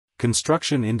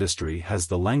Construction industry has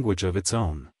the language of its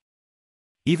own.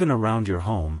 Even around your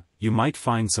home, you might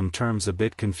find some terms a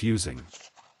bit confusing.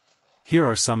 Here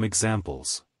are some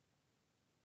examples.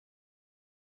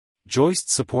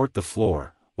 Joists support the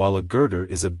floor, while a girder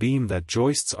is a beam that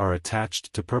joists are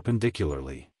attached to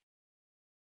perpendicularly.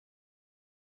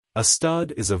 A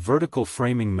stud is a vertical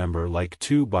framing member like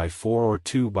 2x4 or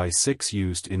 2x6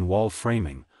 used in wall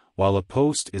framing, while a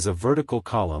post is a vertical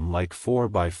column like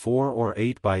 4x4 or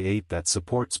 8x8 that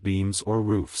supports beams or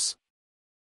roofs.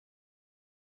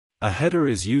 A header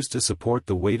is used to support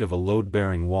the weight of a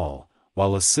load-bearing wall,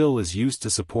 while a sill is used to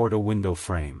support a window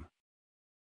frame.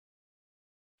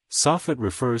 Soffit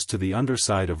refers to the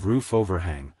underside of roof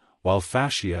overhang, while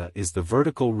fascia is the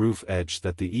vertical roof edge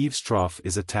that the eaves trough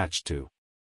is attached to.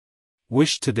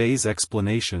 Wish today's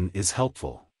explanation is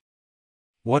helpful.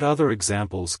 What other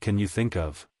examples can you think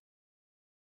of?